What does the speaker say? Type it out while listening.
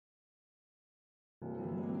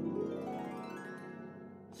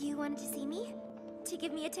You wanted to see me? To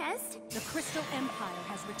give me a test? The Crystal Empire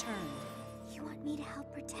has returned. You want me to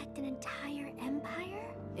help protect an entire empire?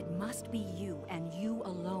 It must be you and you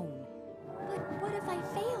alone. But what if I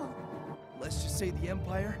fail? Let's just say the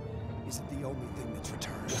Empire isn't the only thing that's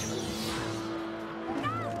returned. Go,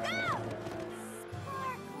 go!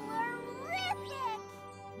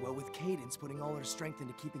 Sparklerific! Well, with Cadence putting all her strength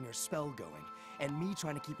into keeping her spell going, and me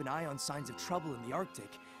trying to keep an eye on signs of trouble in the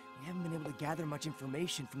Arctic, we haven't been able to gather much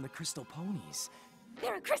information from the Crystal Ponies.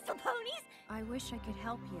 There are crystal ponies? I wish I could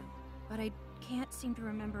help you, but I can't seem to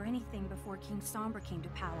remember anything before King Sombra came to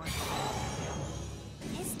power.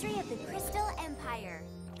 History of the Crystal Empire.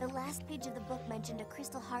 The last page of the book mentioned a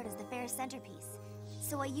crystal heart as the fair's centerpiece.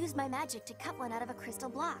 So I used my magic to cut one out of a crystal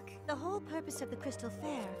block. The whole purpose of the Crystal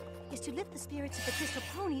Fair is to lift the spirits of the Crystal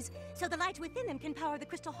Ponies so the light within them can power the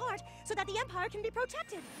Crystal Heart so that the Empire can be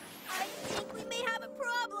protected. I think we may have a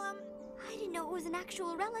problem. I didn't know it was an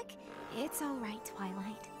actual relic. It's all right,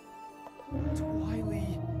 Twilight.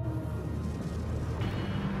 Twily.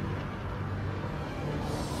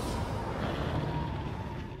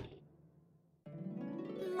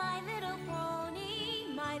 My little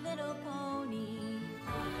pony, my little pony.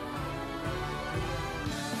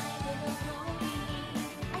 My little pony.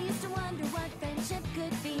 I used to wonder what friendship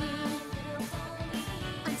could be.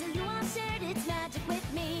 Until you all shared its magic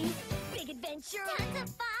with me. Big adventure. Tons of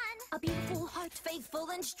fun. A beautiful heart, faithful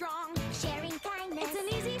and strong. Sharing kindness. It's an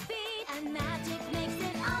easy feat. And magic makes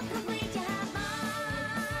it all complete to have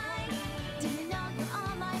mine. Do you know you're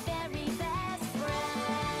all my very best friends?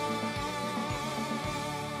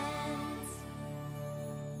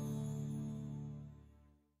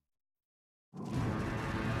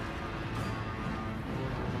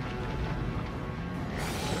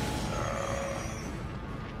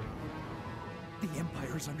 The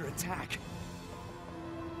Empire's under attack.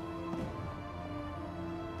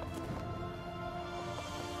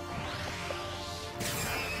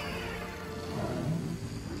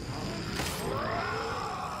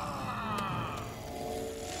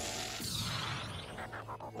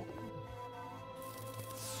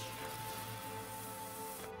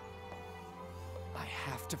 I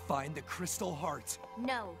have to find the Crystal Heart.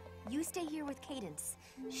 No, you stay here with Cadence.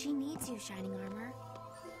 She needs you, Shining Armor.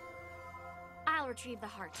 I'll retrieve the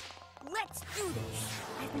heart. Let's do this!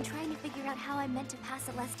 I've been trying to figure out how I'm meant to pass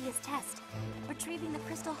Celestia's test. Retrieving the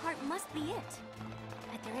Crystal Heart must be it.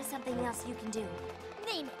 But there is something else you can do.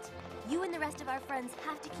 Name it! You and the rest of our friends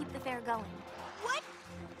have to keep the fair going. What?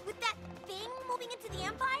 With that thing moving into the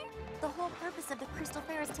Empire? The whole purpose of the Crystal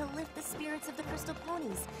Fair is to lift the spirits of the Crystal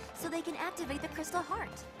Ponies so they can activate the Crystal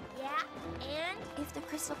Heart. Yeah, and? If the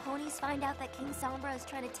Crystal Ponies find out that King Sombra is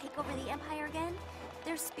trying to take over the Empire again,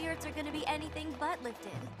 their spirits are going to be anything but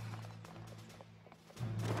lifted.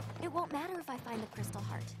 It won't matter if I find the Crystal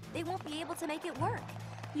Heart. They won't be able to make it work.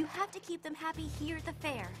 You have to keep them happy here at the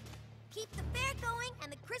fair. Keep the fair going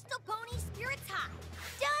and the Crystal Pony spirits high.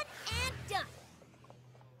 Done and done.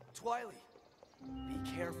 Twily, be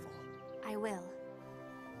careful. I will.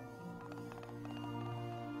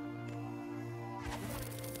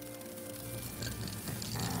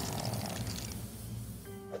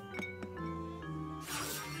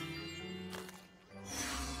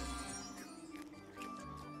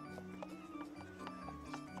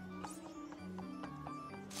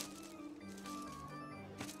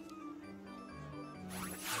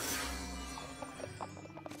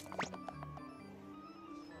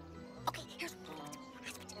 Okay, here's...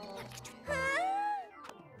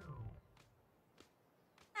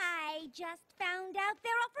 I just found out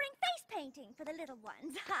they're offering face painting for the little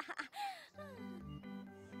ones.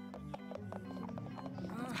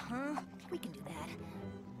 Uh-huh. We can do that.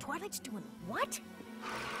 Twilight's doing what?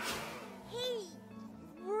 He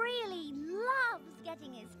really loves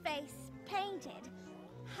getting his face painted.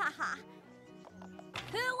 Haha.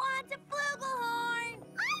 Who wants a flugelhorn?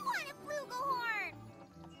 I want a flugelhorn!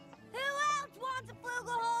 Who else wants a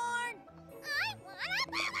flugelhorn? I want a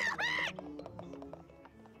flugelhorn!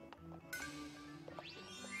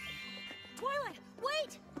 Twilight,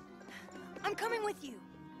 wait! I'm coming with you.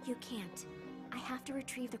 You can't. I have to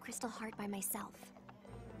retrieve the Crystal Heart by myself.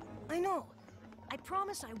 I know. I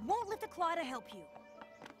promise I won't lift a claw to help you.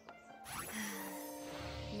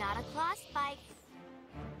 Not a claw spike.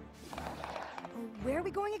 Where are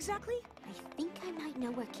we going exactly? I think I might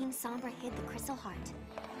know where King Sombra hid the Crystal Heart.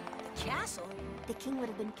 The castle? The king would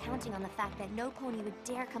have been counting on the fact that no pony would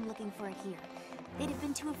dare come looking for it here. They'd have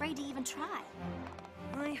been too afraid to even try.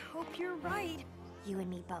 I hope you're right. You and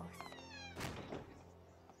me both.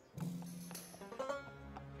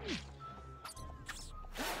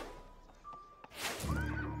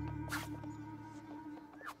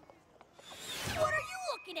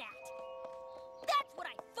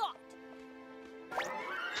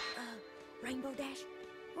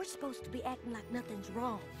 supposed to be acting like nothing's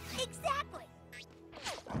wrong. Exactly!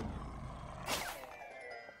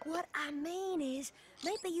 What I mean is,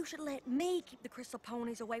 maybe you should let me keep the crystal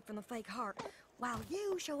ponies away from the fake heart, while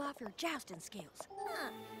you show off your jousting skills.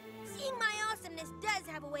 Huh. Seeing my awesomeness does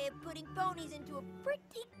have a way of putting ponies into a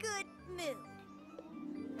pretty good mood.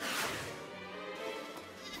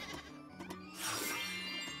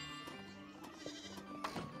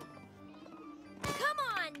 Come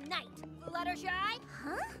on, Knight! Fluttershy!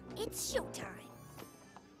 Huh? It's showtime.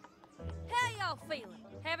 How y'all feeling?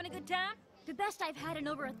 Having a good time? The best I've had in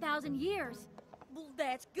over 1,000 years. Well,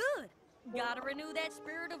 that's good. Gotta renew that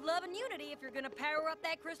spirit of love and unity if you're gonna power up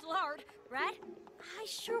that crystal heart, right? I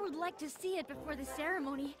sure would like to see it before the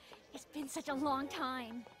ceremony. It's been such a long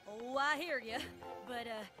time. Oh, I hear you. But,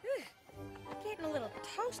 getting a little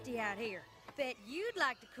toasty out here. Bet you'd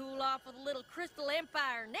like to cool off with a little Crystal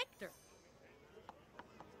Empire nectar.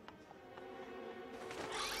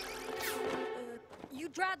 You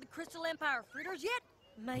tried the Crystal Empire fritters yet?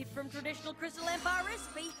 Made from traditional Crystal Empire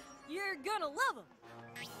recipe. You're gonna love them.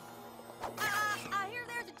 I hear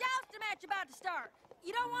there's a jousting match about to start.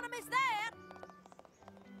 You don't want to miss that.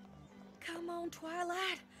 Come on,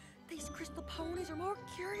 Twilight. These crystal ponies are more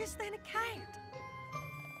curious than a cat.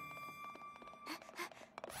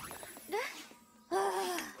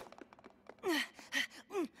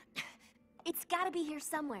 It's gotta be here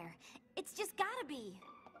somewhere. It's just gotta be.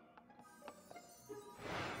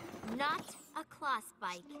 Not a claw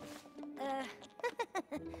spike.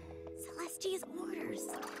 Celestia's orders.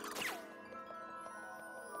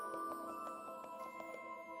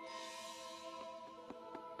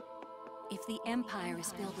 If the Empire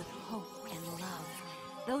is filled with hope and love,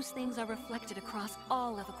 those things are reflected across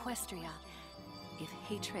all of Equestria. If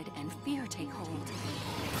hatred and fear take hold...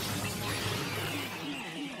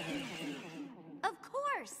 Of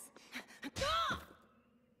course!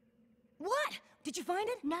 What? Did you find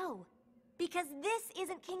it? No, because this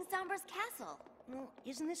isn't King Sombra's castle. Well,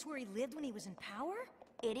 isn't this where he lived when he was in power?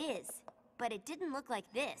 It is, but it didn't look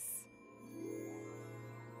like this.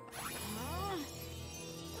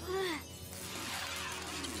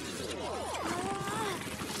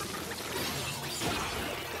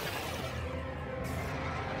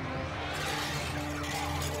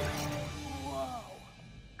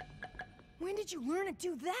 When did you learn to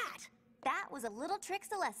do that? That was a little trick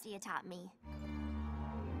Celestia taught me.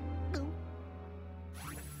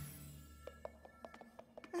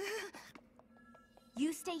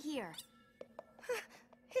 You stay here.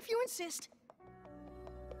 If you insist.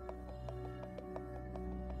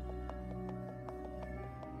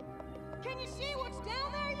 Can you see what's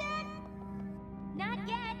down there yet? Not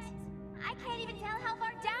yet. I can't even tell how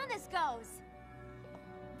far down this goes.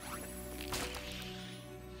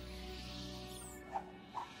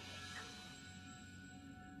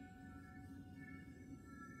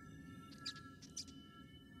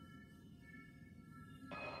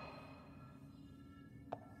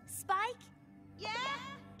 Spike? Yeah?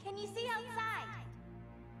 Can you see outside?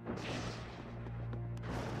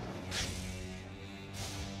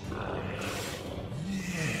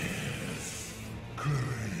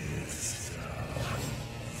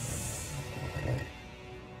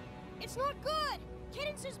 It's not good!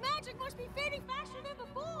 Cadence's magic must be fading faster than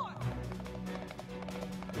before!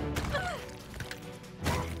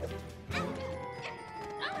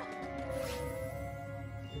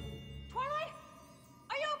 Twilight?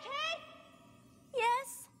 Are you okay?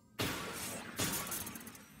 Yes.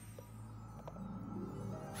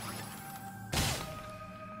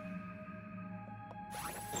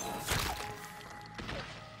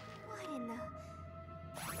 What in the...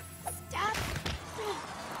 Stop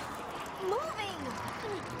moving!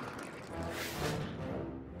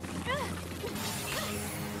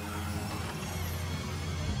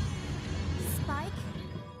 Spike?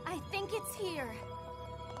 I think it's here.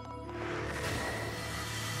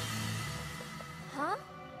 Huh?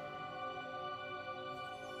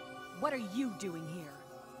 What are you doing here?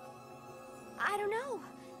 I don't know.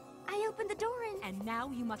 I opened the door And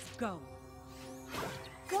now you must go.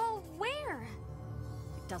 Go where?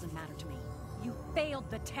 It doesn't matter to me. You failed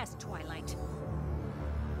the test, Twilight.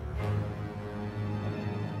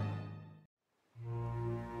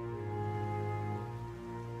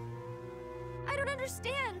 I don't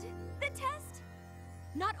understand. The test?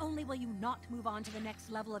 Not only will you not move on to the next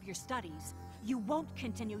level of your studies, you won't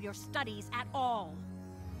continue your studies at all.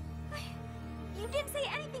 You didn't say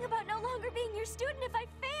anything about no longer being your student if I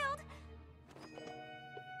failed.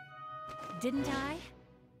 Didn't I?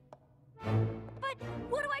 But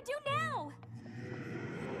what do I do now?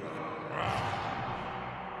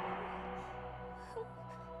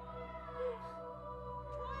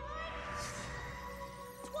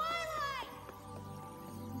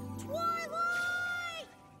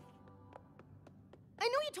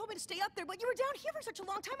 you told me to stay up there, but you were down here for such a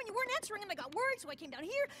long time and you weren't answering, and I got worried, so I came down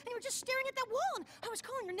here, and you were just staring at that wall, and I was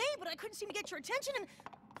calling your name, but I couldn't seem to get your attention, and...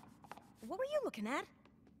 What were you looking at?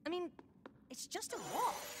 I mean, it's just a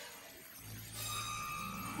wall.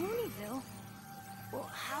 Ponyville? Well,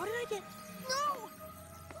 how did I get... No!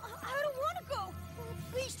 I don't want to go! Oh,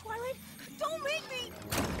 please, Twilight, don't make me!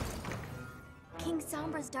 King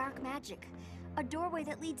Sombra's dark magic. A doorway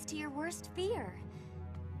that leads to your worst fear.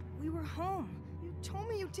 We were home. You told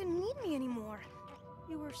me you didn't need me anymore.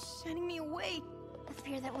 You were sending me away. A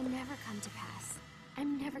fear that will never come to pass.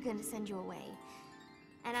 I'm never going to send you away.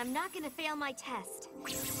 And I'm not going to fail my test.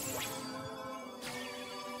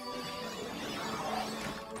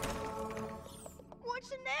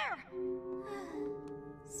 What's in there?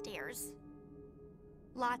 Stairs.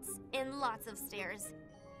 Lots and lots of stairs.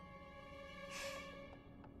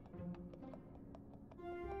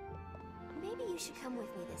 Maybe you should come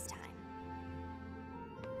with me this time.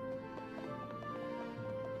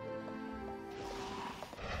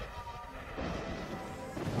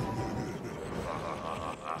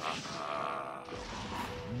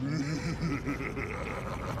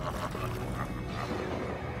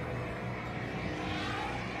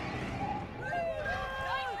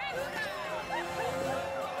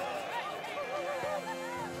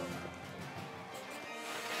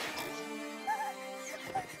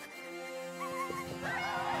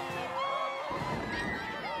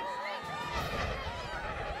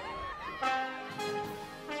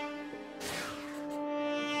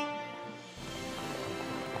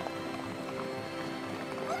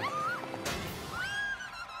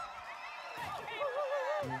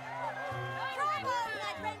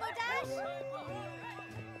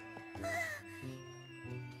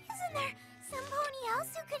 Isn't there some pony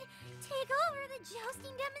else who could take over the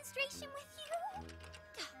jousting demonstration with you?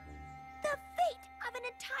 The fate of an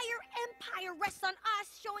entire empire rests on us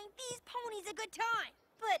showing these ponies a good time.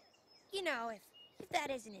 But, you know, if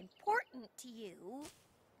that isn't important to you...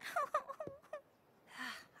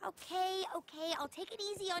 Okay, I'll take it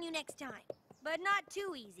easy on you next time. But not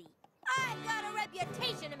too easy. I've got a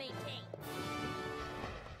reputation to maintain.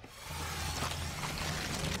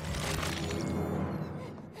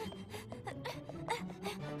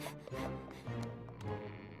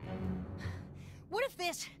 What if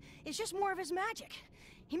this is just more of his magic?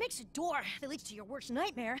 He makes a door that leads to your worst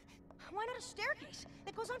nightmare. Why not a staircase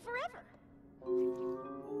that goes on forever?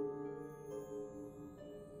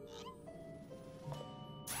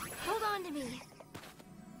 Hold on to me.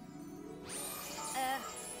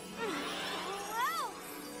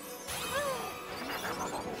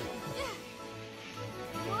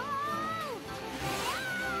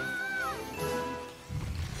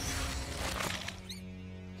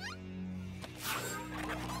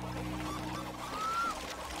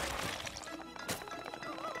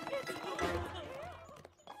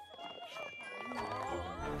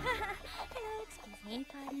 Excuse me,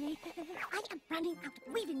 pardon me. I am running out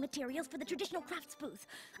of weaving materials for the traditional crafts booth.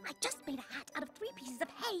 I just made a hat out of 3 pieces of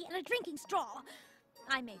hay and a drinking straw.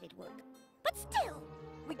 I made it work. But still,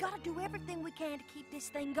 We gotta do everything we can to keep this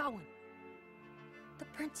thing going. The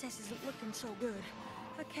princess isn't looking so good.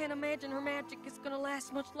 I can't imagine her magic is gonna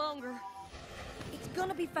last much longer. It's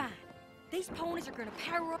gonna be fine. These ponies are gonna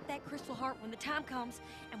power up that crystal heart when the time comes,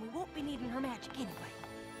 and we won't be needing her magic anyway.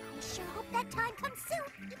 I sure hope that time comes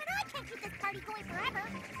soon. Even I can't keep this party going forever.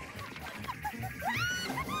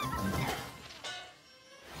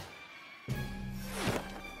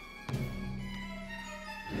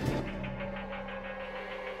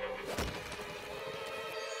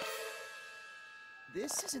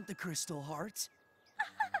 This isn't the Crystal Heart.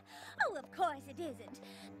 Oh, of course it isn't.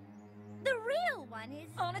 The real one is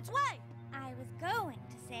On its way! I was going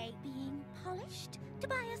to say being polished to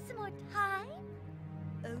buy us some more time.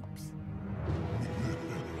 Oops.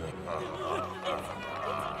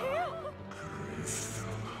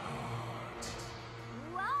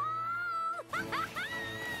 Whoa!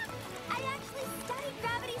 I actually studied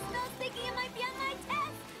gravity spells thinking it might be on my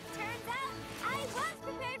test. Turns out I was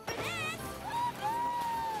prepared for this. Woohoo!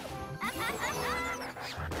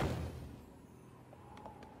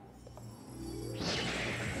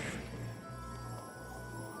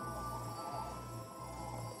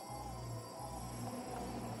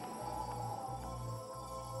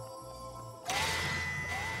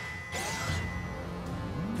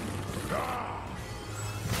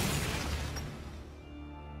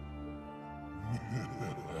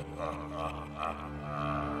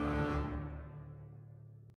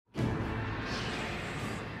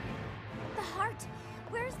 The heart.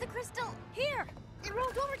 Where's the crystal? Here! It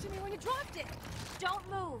rolled over to me when you dropped it. Don't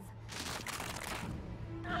move.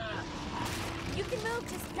 You can move,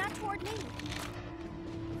 just not toward me.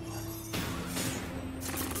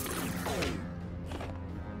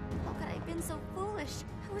 How could I have been so foolish?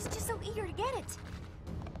 I was just so eager to get it.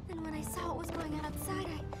 And when I saw what was going on outside,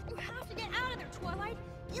 You have to get out of there, Twilight.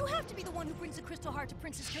 You have to be the one who brings the crystal heart to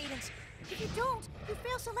Princess Cadence. If you don't, you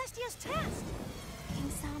fail Celestia's test. King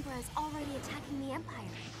Sombra is already attacking the Empire.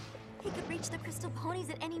 He could reach the Crystal Ponies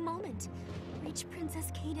at any moment. Reach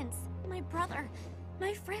Princess Cadence, my brother,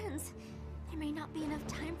 my friends. There may not be enough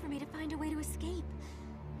time for me to find a way to escape.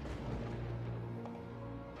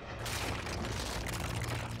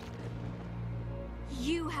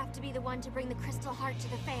 You have to be the one to bring the Crystal Heart to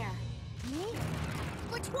the fair. Me?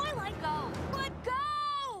 But Twilight, go! But go!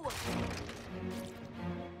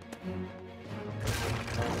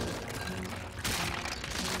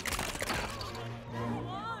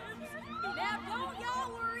 Now don't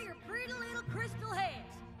y'all worry your pretty little crystal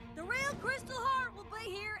heads. The real Crystal Heart will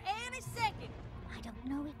be here any second. I don't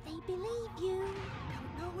know if they believe you.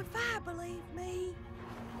 Don't know if I believe me.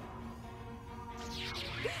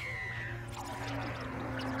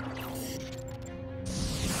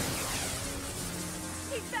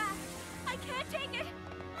 He's back! I can't take it!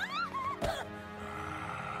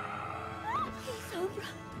 King Sombra.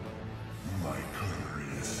 My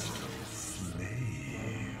cursed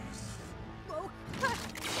slaves. Oh.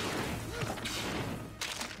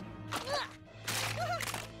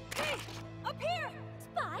 Hey, up here!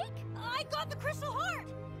 Spike? I got the Crystal Heart!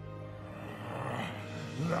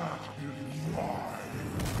 That is mine.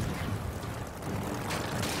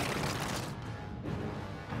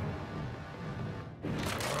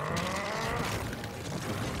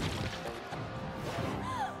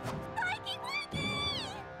 Spikey Wiggy!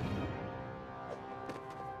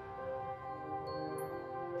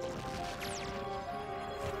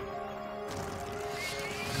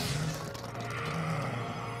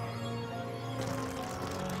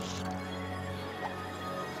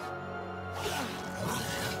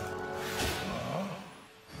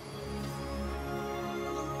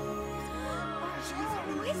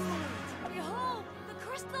 Who is that? Behold, the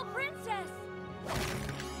Crystal Princess!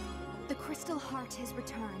 The Crystal Heart has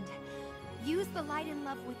returned. Use the light and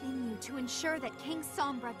love within you to ensure that King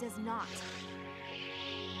Sombra does not.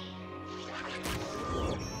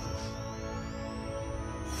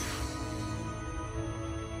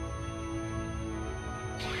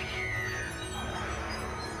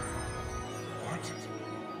 What?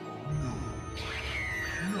 No.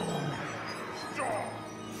 No. Stop!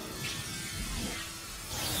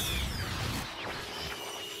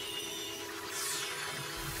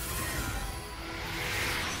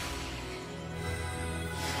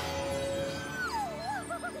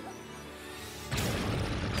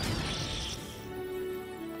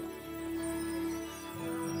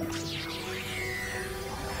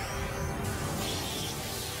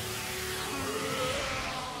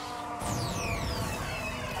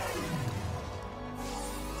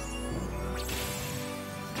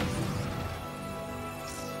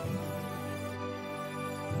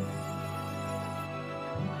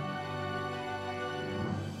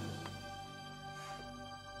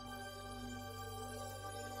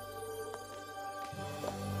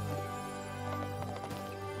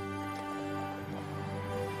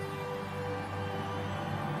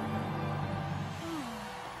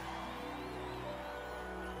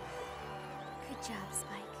 Good job,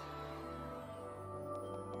 Spike.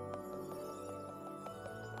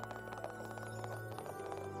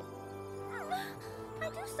 I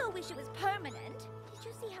do so wish it was permanent. Did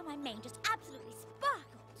you see how my mane just absolutely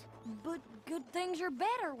sparkled? But good things are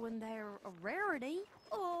better when they're a rarity.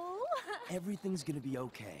 Oh, Everything's gonna be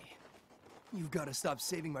okay. You've gotta stop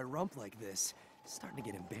saving my rump like this. It's starting to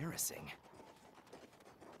get embarrassing.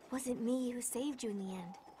 Wasn't me who saved you in the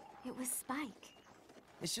end. It was Spike.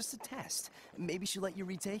 It's just a test. Maybe she'll let you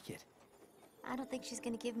retake it. I don't think she's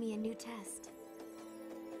gonna give me a new test.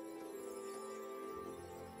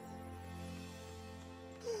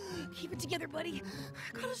 Keep it together, buddy.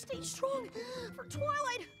 Gotta stay strong for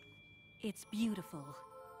Twilight. It's beautiful.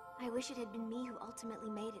 I wish it had been me who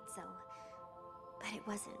ultimately made it so. But it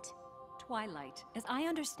wasn't. Twilight, as I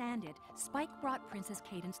understand it, Spike brought Princess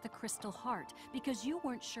Cadence the Crystal Heart because you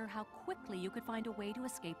weren't sure how quickly you could find a way to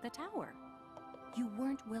escape the tower. You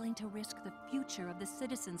weren't willing to risk the future of the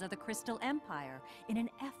citizens of the Crystal Empire in an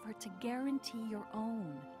effort to guarantee your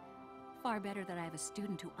own. Far better that I have a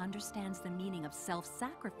student who understands the meaning of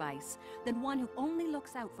self-sacrifice than one who only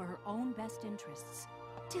looks out for her own best interests.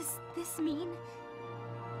 Does this mean...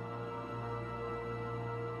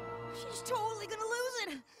 She's totally gonna lose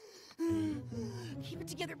it. Keep it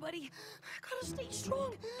together, buddy. Gotta stay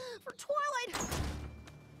strong for Twilight.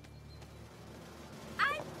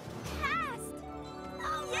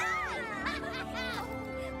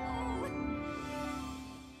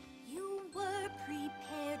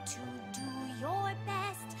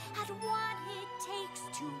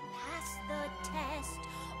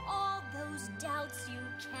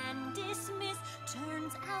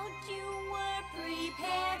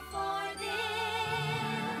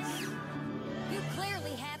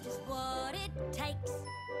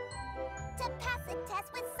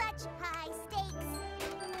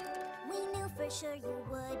 sure you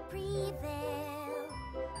would prevail.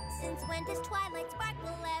 Since when does Twilight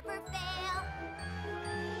Sparkle ever fail?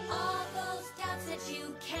 All those doubts that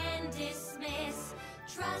you can dismiss.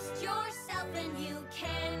 Trust yourself and you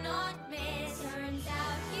cannot miss. Turns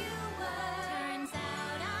out you were. Turns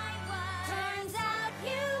out I was. Turns out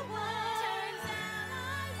you were. Turns out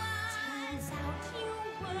I was. Turns out you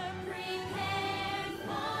were prepared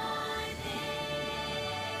for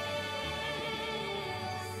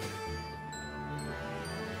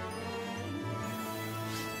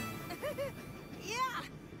Yeah,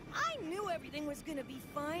 I knew everything was gonna be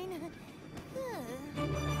fine.